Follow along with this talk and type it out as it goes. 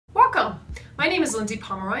My name is Lindsay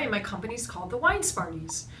Pomeroy and my company is called the Wine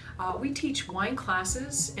Smarties. We teach wine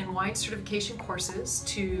classes and wine certification courses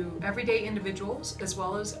to everyday individuals as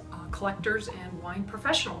well as collectors and wine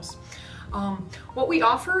professionals. What we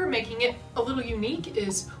offer, making it a little unique,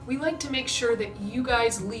 is we like to make sure that you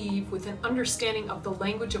guys leave with an understanding of the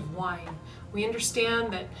language of wine. We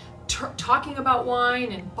understand that talking about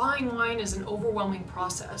wine and buying wine is an overwhelming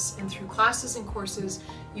process, and through classes and courses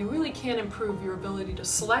you really can improve your ability to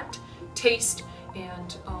select, taste,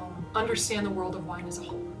 and understand the world of wine as a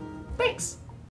whole. Thanks!